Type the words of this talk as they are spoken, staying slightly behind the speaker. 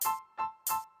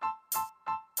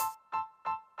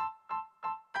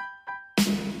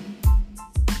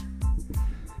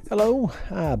Hello,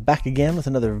 back again with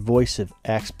another Voice of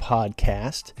X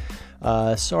podcast.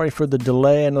 Sorry for the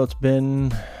delay. I know it's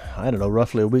been,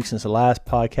 roughly a week since the last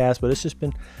podcast, but it's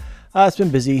been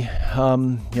busy. A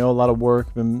lot of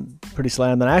work, been pretty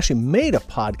slammed. And I actually made a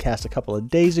podcast a couple of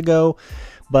days ago,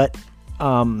 but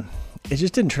it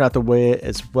just didn't turn out the way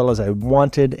as well as I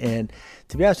wanted. And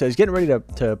to be honest, I was getting ready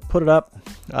to put it up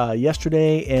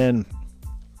yesterday and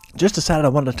just decided I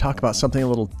wanted to talk about something a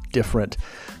little different.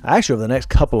 Actually, over the next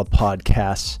couple of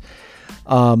podcasts,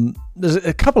 there's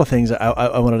a couple of things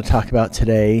I wanted to talk about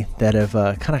today that have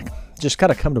kind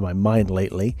of come to my mind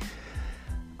lately.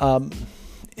 And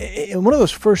one of those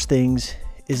first things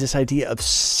is this idea of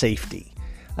safety.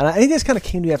 And I think this kind of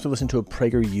came to me after listening to a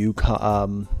PragerU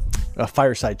a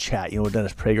fireside chat,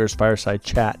 Dennis Prager's fireside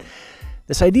chat.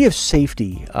 This idea of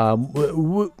safety.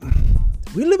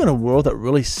 We live in a world that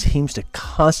really seems to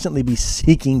constantly be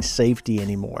seeking safety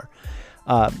anymore.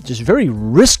 Just very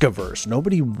risk averse.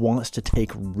 Nobody wants to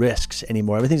take risks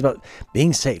anymore. Everything's about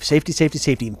being safe,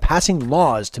 safety, and passing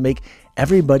laws to make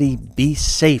everybody be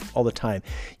safe all the time.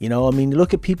 You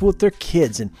look at people with their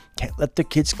kids and can't let their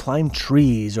kids climb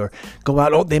trees or go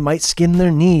out. Oh, they might skin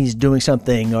their knees doing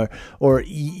something or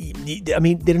they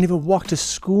don't even walk to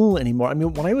school anymore.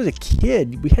 When I was a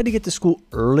kid, we had to get to school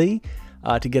early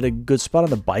to get a good spot on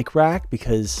the bike rack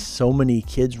because so many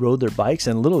kids rode their bikes,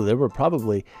 and literally there were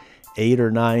probably 8 or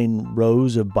 9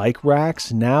 rows of bike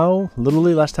racks. Now,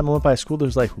 literally last time I went by a school,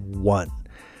 there's like one.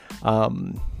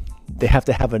 They have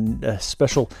to have a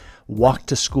special walk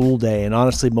to school day, and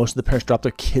honestly, most of the parents drop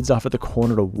their kids off at the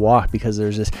corner to walk because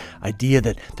there's this idea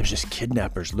that there's just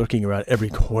kidnappers lurking around every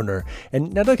corner.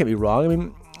 And now, don't get me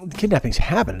wrong, kidnappings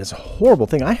happen. It's a horrible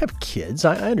thing. I have kids.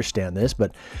 I understand this,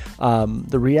 but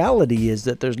the reality is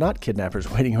that there's not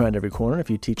kidnappers waiting around every corner. If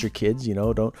you teach your kids,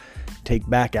 don't take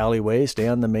back alleyways, stay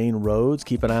on the main roads,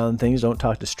 keep an eye on things, don't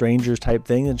talk to strangers type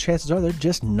thing, and chances are they're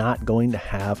just not going to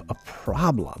have a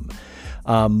problem.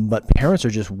 But parents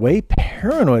are just way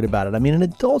paranoid about it. And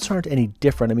adults aren't any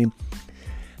different. And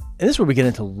this is where we get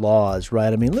into laws,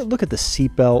 right? Look at the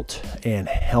seatbelt and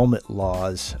helmet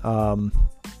laws.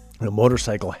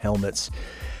 Motorcycle helmets.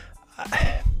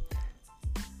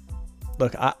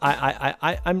 Look,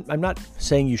 I'm not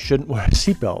saying you shouldn't wear a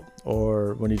seatbelt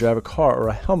or when you drive a car or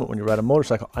a helmet when you ride a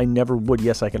motorcycle. I never would.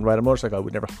 Yes, I can ride a motorcycle. I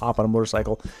would never hop on a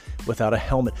motorcycle without a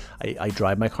helmet. I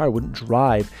drive my car. I wouldn't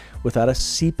drive without a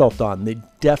seatbelt on. They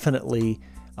definitely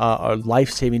are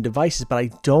life-saving devices, but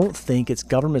I don't think it's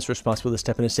government's responsibility to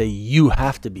step in and say, you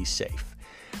have to be safe.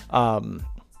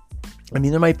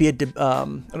 There might be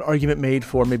an argument made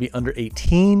for maybe under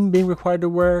 18 being required to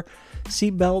wear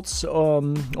seatbelts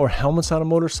or helmets on a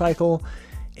motorcycle.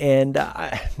 And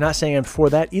I'm not saying I'm for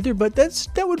that either, but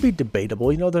that would be debatable.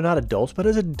 They're not adults, but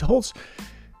as adults,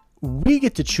 we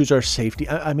get to choose our safety.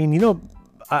 I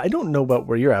don't know about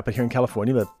where you're at, but here in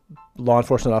California, the law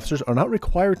enforcement officers are not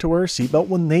required to wear a seatbelt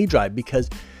when they drive because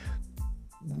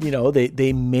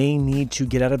they may need to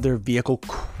get out of their vehicle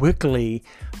quickly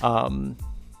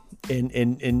in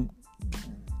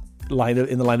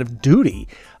the line of duty,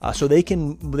 so they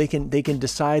can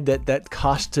decide that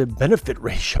cost to benefit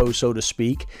ratio, so to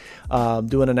speak.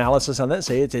 Do an analysis on that.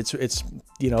 Say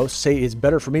it's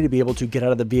better for me to be able to get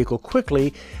out of the vehicle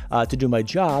quickly to do my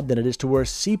job than it is to wear a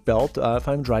seatbelt if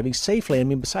I'm driving safely.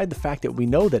 Beside the fact that we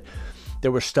know that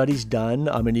there were studies done,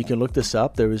 and you can look this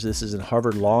up. This is in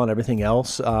Harvard Law and everything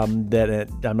else. I'm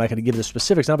not going to give the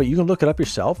specifics now, but you can look it up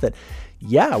yourself. That,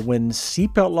 when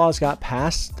seatbelt laws got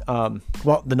passed,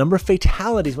 the number of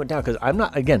fatalities went down. Because I'm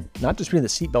not disputing that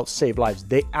seatbelts save lives;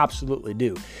 they absolutely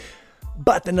do.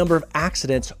 But the number of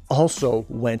accidents also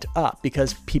went up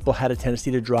because people had a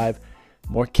tendency to drive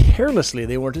more carelessly.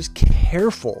 They weren't as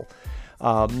careful.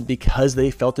 Because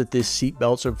they felt that these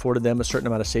seatbelts afforded them a certain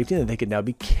amount of safety and that they could now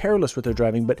be careless with their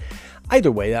driving. But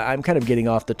either way, I'm kind of getting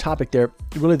off the topic there.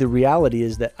 Really, the reality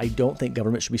is that I don't think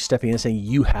government should be stepping in and saying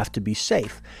you have to be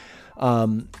safe.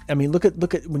 Look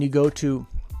at when you go to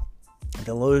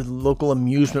the local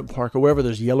amusement park or wherever,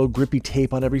 there's yellow grippy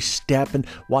tape on every step, and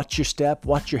watch your step,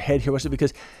 watch your head here,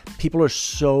 because people are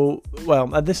so,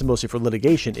 this is mostly for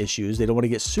litigation issues. They don't want to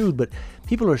get sued, but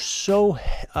people are so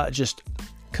just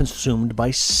consumed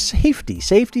by safety.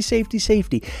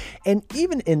 And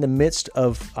even in the midst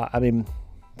of,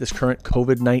 this current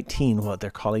COVID-19, what they're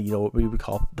calling, what we would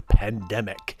call the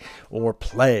pandemic or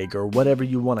plague or whatever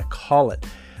you want to call it,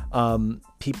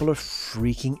 people are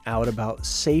freaking out about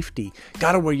safety.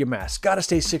 Got to wear your mask, got to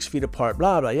stay 6 feet apart,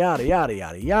 blah, blah, yada, yada,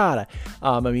 yada, yada.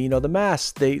 The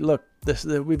masks,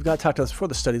 we've got talked about this before,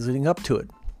 the studies leading up to it.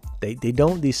 They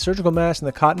don't. These surgical masks and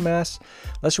the cotton masks,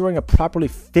 unless you're wearing a properly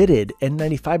fitted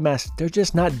N95 mask, they're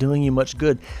just not doing you much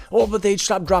good. Oh, but they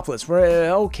stop droplets.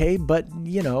 Okay, but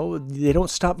they don't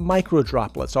stop micro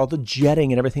droplets, all the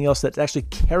jetting and everything else that's actually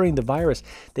carrying the virus.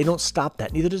 They don't stop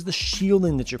that. Neither does the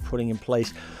shielding that you're putting in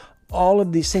place. All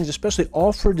of these things, especially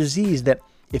all for a disease that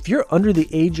if you're under the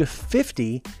age of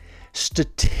 50,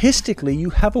 statistically, you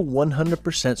have a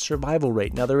 100% survival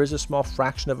rate. Now, there is a small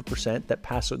fraction of a percent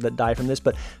that die from this,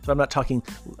 but so I'm not talking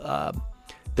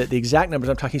the exact numbers.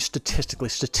 I'm talking statistically.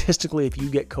 Statistically, if you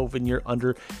get COVID and you're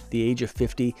under the age of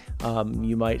 50,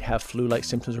 you might have flu-like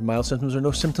symptoms or mild symptoms or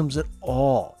no symptoms at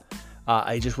all.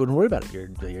 I just wouldn't worry about it. You're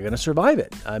going to survive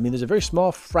it. I mean, there's a very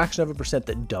small fraction of a percent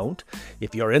that don't.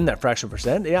 If you're in that fraction of a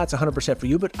percent, yeah, it's 100% for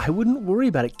you, but I wouldn't worry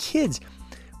about it. Kids,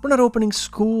 we're not opening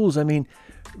schools. I mean,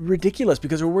 ridiculous,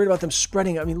 because we're worried about them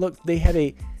spreading. I mean, look, they have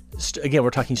again, we're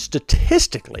talking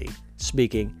statistically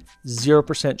speaking,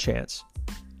 0% chance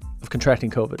of contracting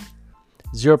COVID,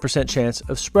 0% chance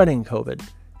of spreading COVID.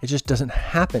 It just doesn't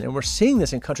happen. And we're seeing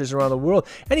this in countries around the world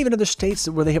and even other states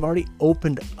where they have already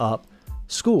opened up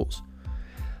schools.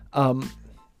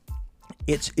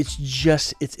 It's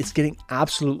getting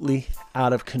absolutely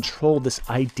out of control, this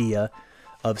idea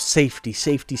of safety,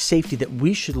 that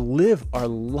we should live our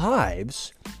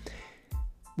lives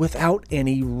without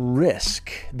any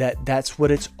risk. That's what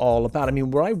it's all about. I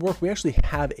mean, where I work, we actually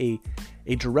have a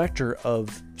director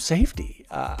of safety.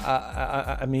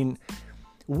 I mean,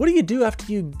 what do you do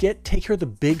after you take care of the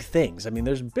big things? I mean,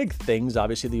 there's big things,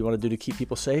 obviously, that you want to do to keep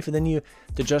people safe. And then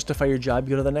to justify your job,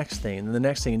 you go to the next thing and the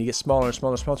next thing, and you get smaller and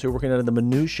smaller and smaller. So you're working out of the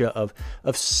minutia of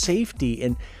safety.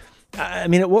 And I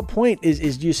mean, at what point do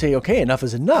you say, okay, enough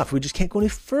is enough? We just can't go any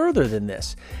further than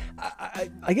this.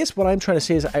 I guess what I'm trying to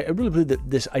say is I really believe that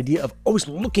this idea of always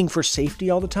looking for safety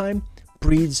all the time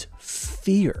breeds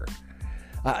fear.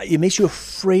 It makes you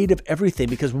afraid of everything,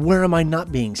 because where am I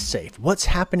not being safe? What's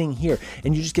happening here?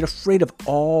 And you just get afraid of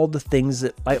all the things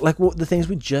that, like the things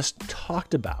we just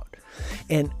talked about.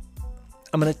 And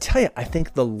I'm going to tell you, I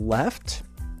think the left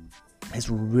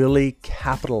has really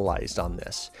capitalized on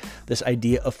this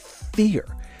idea of fear.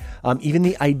 Even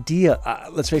the idea,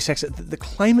 let's face it, the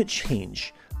climate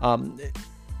change.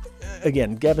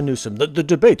 Again, Gavin Newsom, the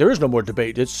debate, there is no more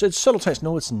debate. It's subtle science.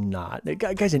 No, it's not. The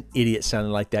guy's an idiot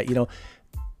sounding like that.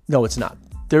 No, it's not.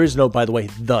 There is no, by the way,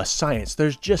 the science.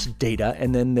 There's just data,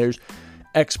 and then there's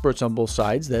experts on both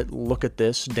sides that look at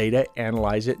this data,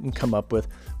 analyze it, and come up with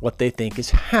what they think is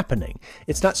happening.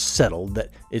 It's not settled that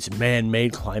it's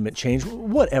man-made climate change,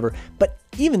 whatever. But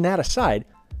even that aside,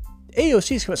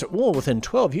 AOC's come out and said, well, within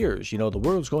 12 years, the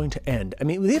world's going to end. I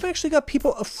mean, they've actually got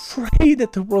people afraid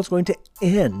that the world's going to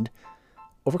end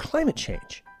over climate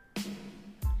change.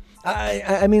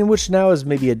 I mean, which now is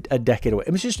maybe a decade away. I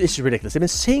mean, it's ridiculous. They've been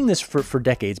saying this for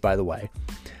decades, by the way.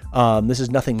 This is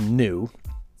nothing new.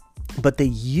 But they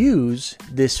use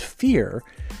this fear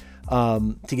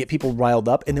to get people riled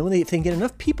up. And then when they get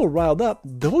enough people riled up,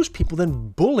 those people then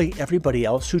bully everybody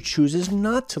else who chooses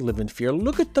not to live in fear.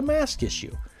 Look at the mask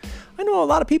issue. I know a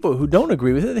lot of people who don't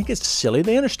agree with it. They think it's silly.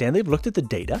 They understand. They've looked at the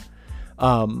data.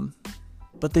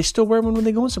 But they still wear one when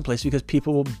they go in someplace because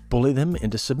people will bully them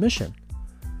into submission.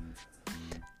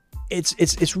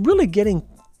 It's really getting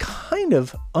kind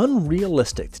of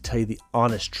unrealistic, to tell you the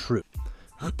honest truth.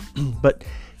 But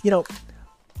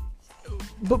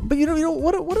what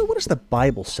does the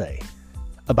Bible say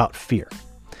about fear?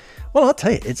 Well, I'll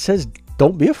tell you, it says,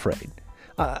 don't be afraid.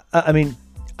 I mean,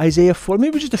 Isaiah 4,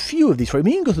 maybe just a few of these. I mean,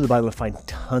 you can go through the Bible and find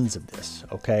tons of this,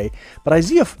 okay? But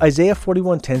Isaiah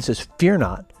 41:10 says, fear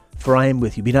not, for I am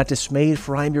with you. Be not dismayed,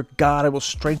 for I am your God. I will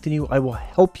strengthen you. I will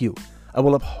help you. I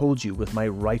will uphold you with my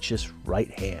righteous right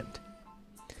hand.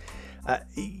 1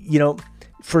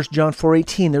 John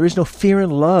 4:18, there is no fear in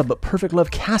love, but perfect love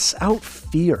casts out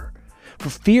fear. For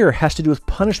fear has to do with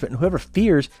punishment, and whoever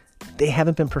fears, they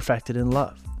haven't been perfected in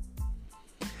love.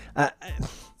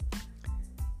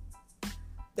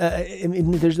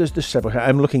 There's several.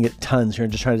 I'm looking at tons here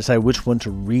and just trying to decide which one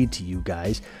to read to you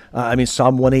guys.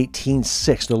 Psalm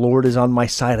 118:6, the Lord is on my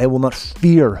side. I will not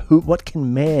fear. What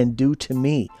can man do to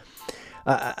me?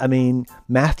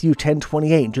 Matthew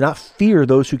 10:28. Do not fear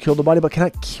those who kill the body, but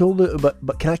cannot kill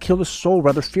the soul.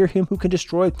 Rather fear him who can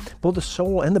destroy both the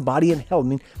soul and the body in hell.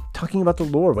 Talking about the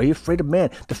Lord. Why are you afraid of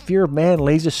man? The fear of man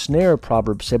lays a snare,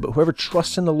 Proverbs say, but whoever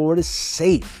trusts in the Lord is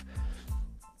safe.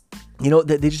 They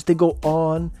go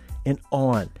on and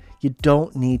on. You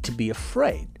don't need to be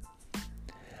afraid.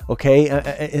 Okay?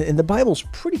 And the Bible's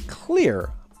pretty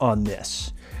clear on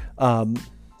this.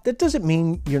 That doesn't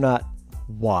mean you're not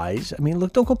wise. I mean,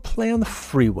 look, don't go play on the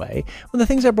freeway. When the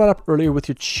things I brought up earlier with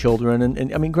your children,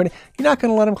 and I mean, granted, you're not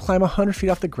going to let them climb 100 feet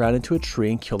off the ground into a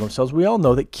tree and kill themselves. We all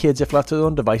know that kids, if left to their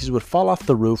own devices, would fall off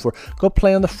the roof or go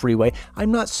play on the freeway.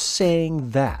 I'm not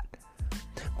saying that.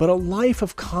 But a life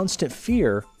of constant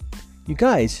fear, you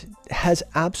guys, has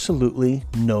absolutely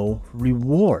no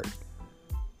reward.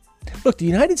 Look, the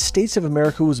United States of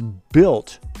America was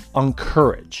built on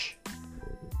courage.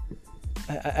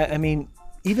 I mean,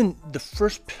 even the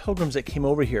first pilgrims that came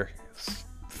over here,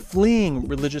 fleeing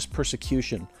religious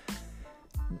persecution,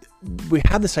 we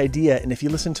have this idea, and if you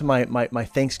listen to my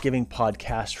Thanksgiving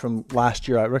podcast from last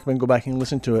year, I recommend go back and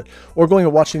listen to it, or going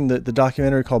and watching the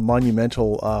documentary called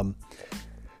Monumental.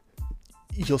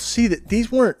 You'll see that these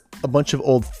weren't a bunch of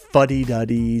old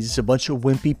fuddy-duddies, a bunch of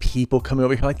wimpy people coming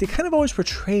over here. Like, they kind of always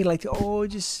portray like, oh,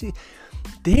 just see.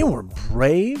 They were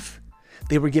brave.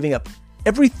 They were giving up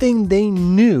everything they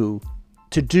knew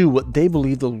to do what they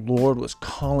believed the Lord was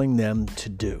calling them to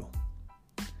do.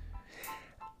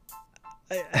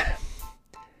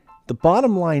 The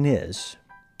bottom line is,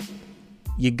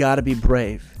 you got to be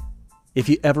brave if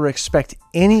you ever expect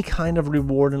any kind of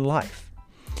reward in life.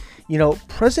 You know,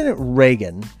 President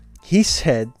Reagan, he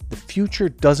said the future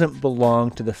doesn't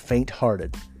belong to the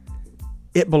faint-hearted.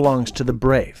 It belongs to the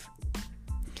brave.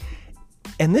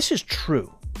 And this is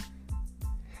true.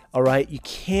 All right? You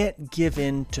can't give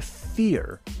in to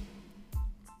fear.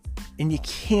 And you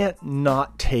can't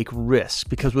not take risk,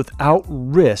 because without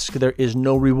risk, there is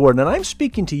no reward. And I'm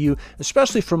speaking to you,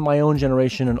 especially from my own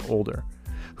generation and older,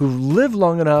 who've lived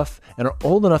long enough and are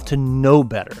old enough to know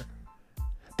better,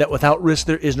 that without risk,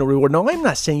 there is no reward. No, I'm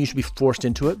not saying you should be forced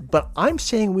into it, but I'm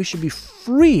saying we should be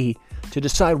free to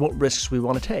decide what risks we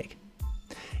want to take.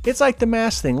 It's like the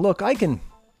mask thing. Look, I can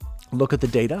look at the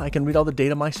data. I can read all the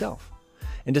data myself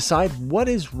and decide what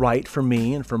is right for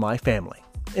me and for my family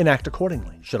and act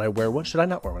accordingly. Should I wear one? Should I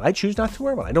not wear one? I choose not to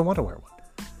wear one. I don't want to wear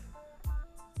one.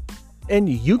 And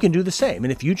you can do the same.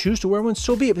 And if you choose to wear one,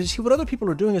 so be it. But you see, what other people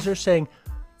are doing is they're saying,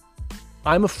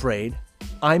 I'm afraid,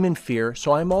 I'm in fear,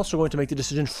 so I'm also going to make the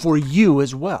decision for you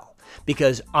as well,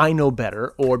 because I know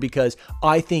better, or because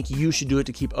I think you should do it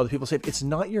to keep other people safe. It's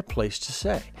not your place to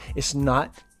say. It's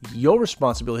not your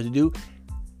responsibility to do,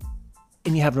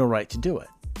 and you have no right to do it.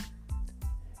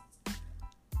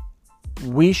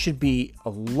 We should be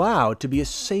allowed to be as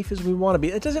safe as we want to be.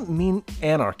 It doesn't mean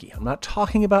anarchy. I'm not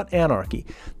talking about anarchy.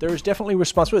 There is definitely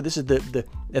responsibility. This is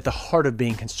at the heart of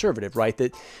being conservative, right?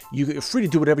 That you're free to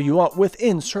do whatever you want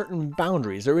within certain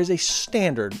boundaries. There is a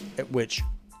standard at which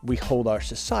we hold our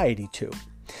society to.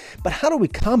 But how do we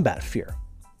combat fear?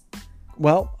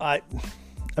 Well, I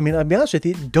mean, I'll be honest with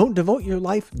you, don't devote your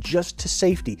life just to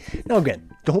safety. Now,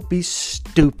 again, don't be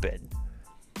stupid.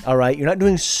 All right, you're not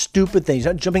doing stupid things.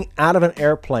 You're not jumping out of an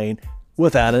airplane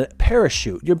without a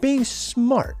parachute. You're being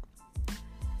smart.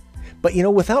 But, you know,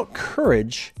 without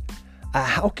courage,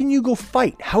 how can you go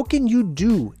fight? How can you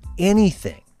do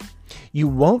anything? You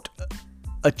won't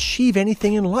achieve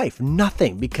anything in life.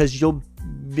 Nothing, because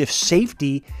if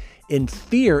safety and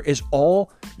fear is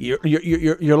all,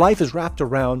 your life is wrapped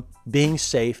around being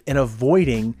safe and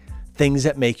avoiding things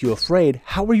that make you afraid.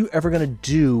 How are you ever going to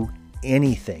do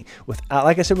anything? Without,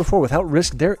 like I said before, without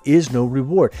risk, there is no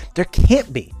reward. There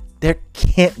can't be. There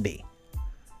can't be.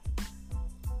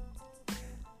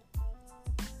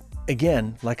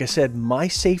 Again, like I said, my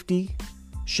safety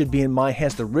should be in my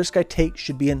hands. The risk I take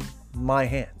should be in my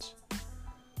hands.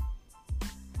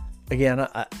 Again,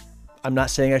 I'm not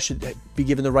saying I should be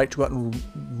given the right to go out and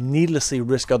needlessly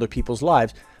risk other people's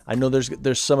lives. I know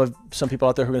there's some people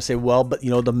out there who are going to say, well, but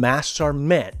you know, the masks are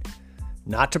meant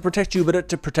not to protect you, but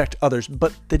to protect others.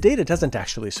 But the data doesn't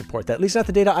actually support that. At least not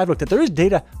the data I've looked at. There is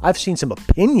data. I've seen some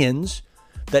opinions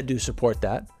that do support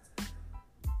that.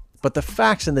 But the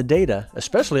facts and the data,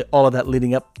 especially all of that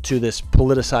leading up to this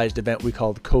politicized event we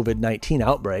call the COVID-19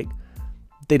 outbreak,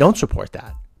 they don't support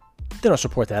that. They don't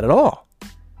support that at all.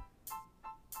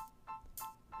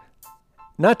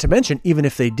 Not to mention, even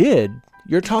if they did,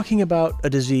 you're talking about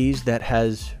a disease that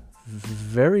has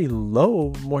very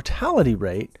low mortality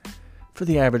rate for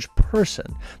the average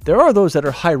person. There are those that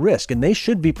are high risk, and they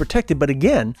should be protected. But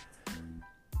again,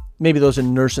 maybe those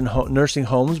in nursing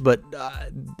homes, but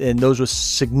and those with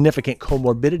significant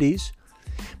comorbidities.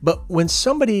 But when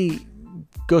somebody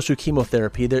goes through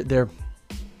chemotherapy, their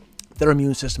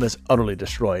immune system is utterly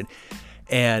destroyed,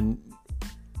 and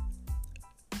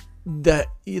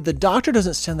the doctor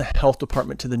doesn't send the health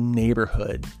department to the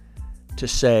neighborhood to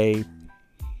say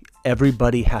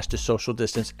everybody has to social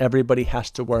distance, everybody has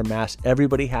to wear masks,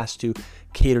 everybody has to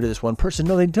cater to this one person.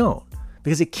 No, they don't,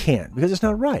 because they can't, because it's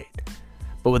not right.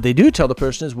 But what they do tell the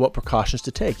person is what precautions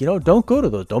to take. Don't go to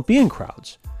those. Don't be in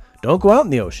crowds. Don't go out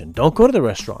in the ocean. Don't go to the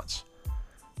restaurants.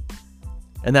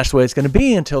 And that's the way it's going to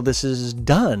be until this is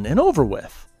done and over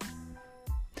with.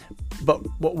 But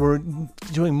what we're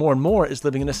doing more and more is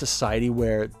living in a society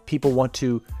where people want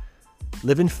to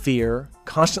live in fear,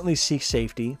 constantly seek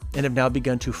safety, and have now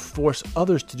begun to force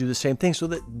others to do the same thing so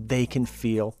that they can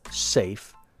feel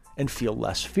safe and feel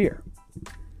less fear.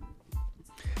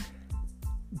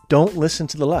 Don't listen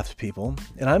to the left, people.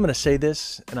 And I'm going to say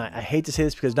this, and I hate to say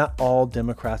this because not all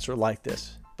Democrats are like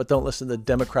this, but don't listen to the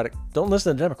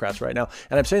Democrats right now.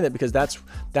 And I'm saying that because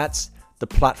that's the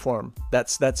platform.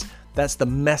 That's the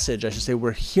message, I should say,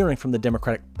 we're hearing from the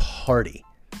Democratic Party.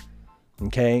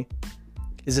 Okay?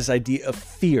 Is this idea of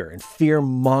fear and fear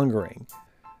mongering.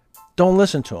 Don't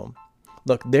listen to them.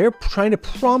 Look, they're trying to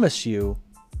promise you,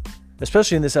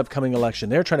 especially in this upcoming election,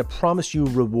 they're trying to promise you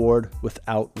reward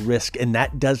without risk, and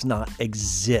that does not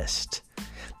exist.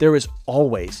 There is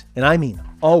always, and I mean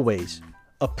always,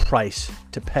 a price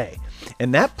to pay.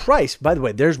 And that price, by the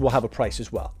way, theirs will have a price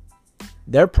as well.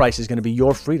 Their price is going to be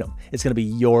your freedom. It's going to be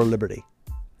your liberty.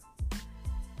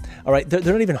 All right, they're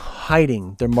not even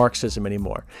hiding their Marxism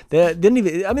anymore. They didn't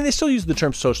even, I mean, they still use the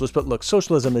term socialist, but look,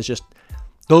 socialism is just,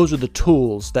 those are the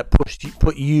tools that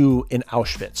put you in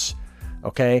Auschwitz,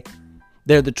 okay?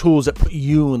 They're the tools that put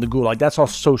you in the gulag. That's all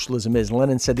socialism is.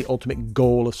 Lenin said the ultimate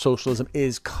goal of socialism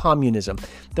is communism.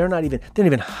 They don't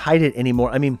even hide it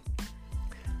anymore. I mean,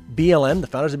 BLM, the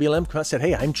founders of BLM come out and said,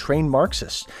 hey, I'm trained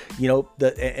Marxist.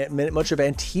 Much of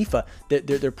Antifa,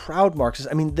 they're proud Marxists.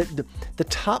 I mean, the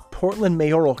top Portland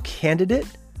mayoral candidate,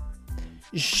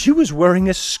 she was wearing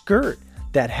a skirt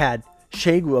that had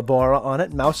Che Guevara on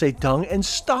it, Mao Zedong, and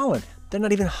Stalin. They're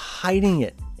not even hiding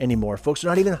it anymore, folks.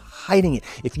 They're not even hiding it.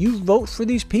 If you vote for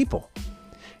these people,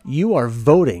 you are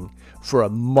voting for a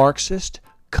Marxist,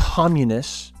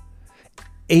 communist,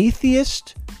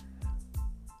 atheist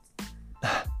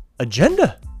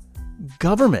agenda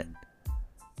government.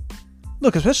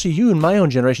 Look, especially you in my own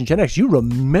generation, Gen X, you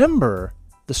remember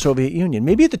the Soviet Union.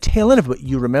 Maybe at the tail end of it, but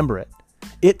you remember it.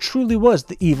 It truly was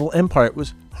the evil empire. It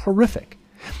was horrific.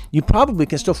 You probably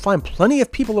can still find plenty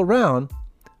of people around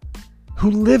who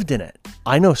lived in it.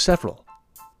 I know several.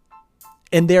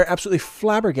 And they're absolutely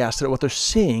flabbergasted at what they're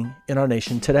seeing in our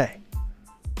nation today.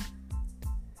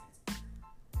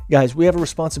 Guys, we have a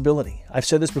responsibility. I've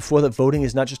said this before, that voting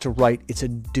is not just a right, it's a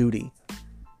duty.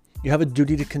 You have a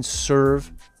duty to conserve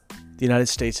the United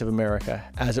States of America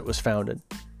as it was founded.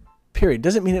 Period.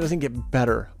 Doesn't mean it doesn't get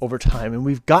better over time. And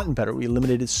we've gotten better. We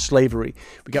eliminated slavery.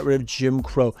 We got rid of Jim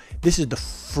Crow. This is the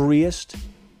freest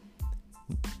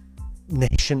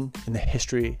nation in the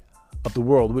history of the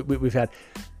world. We've had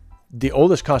the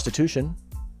oldest constitution.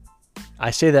 I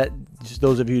say that, just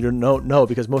those of you who don't know,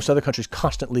 because most other countries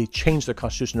constantly change their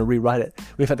constitution to rewrite it.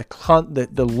 We've had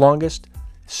the longest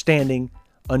standing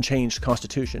unchanged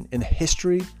constitution in the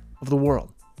history of the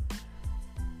world.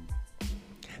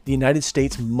 The United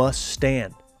States must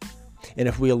stand. And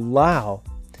if we allow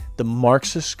the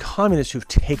Marxist communists who've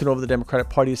taken over the Democratic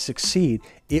Party to succeed,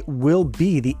 it will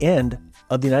be the end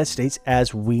of the United States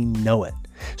as we know it.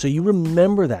 So you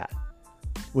remember that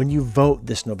when you vote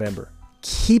this November.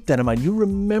 Keep that in mind. You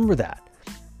remember that.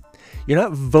 You're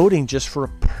not voting just for a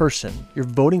person. You're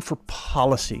voting for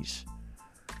policies.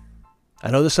 I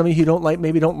know there's some of you who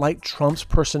maybe don't like Trump's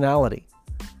personality.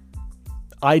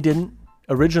 I didn't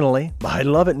originally, but I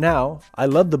love it now. I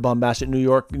love the bombastic New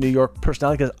York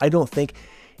personality, because I don't think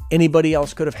anybody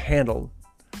else could have handled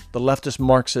the leftist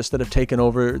Marxists that have taken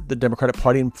over the Democratic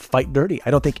Party and fight dirty. I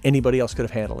don't think anybody else could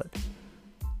have handled it.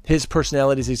 His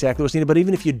personality is exactly what's needed, but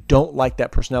even if you don't like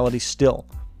that personality still,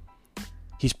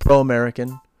 he's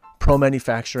pro-American,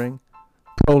 pro-manufacturing,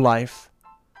 pro-life,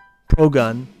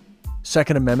 pro-gun,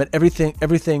 Second Amendment,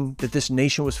 everything that this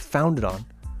nation was founded on.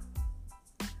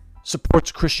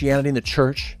 Supports Christianity and the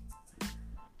church.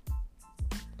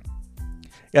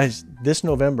 Guys, this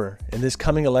November and this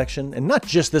coming election, and not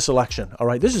just this election, all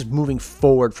right, this is moving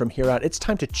forward from here out. It's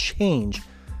time to change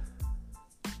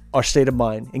our state of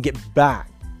mind and get back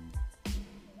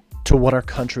to what our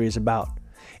country is about.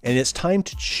 And it's time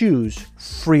to choose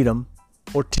freedom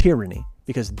or tyranny,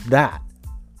 because that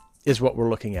is what we're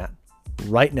looking at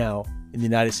right now in the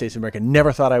United States of America.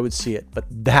 Never thought I would see it, but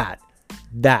that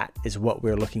is what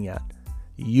we're looking at.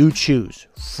 You choose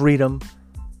freedom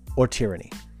or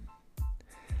tyranny.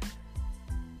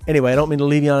 Anyway, I don't mean to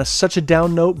leave you on such a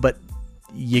down note, but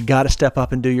you got to step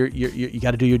up and do you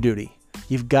got to do your duty.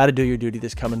 You've got to do your duty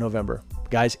this coming November,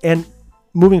 guys. And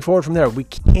moving forward from there, we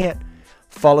can't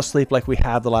fall asleep like we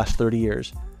have the last 30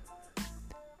 years.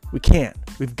 We can't.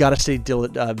 We've got to stay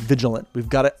vigilant. We've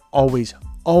got to always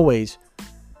always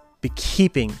be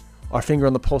keeping our finger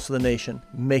on the pulse of the nation,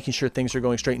 making sure things are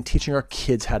going straight and teaching our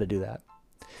kids how to do that.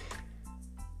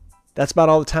 That's about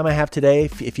all the time I have today.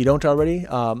 If you don't already,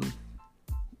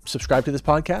 subscribe to this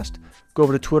podcast. Go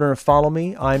over to Twitter and follow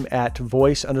me. I'm at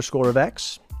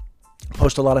voice_of_X.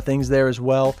 Post a lot of things there as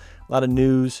well. A lot of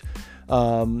news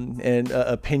and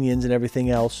opinions and everything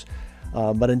else.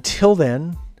 But until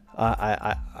then,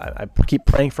 I keep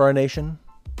praying for our nation.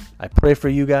 I pray for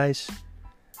you guys.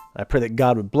 I pray that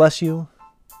God would bless you.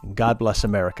 And God bless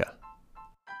America.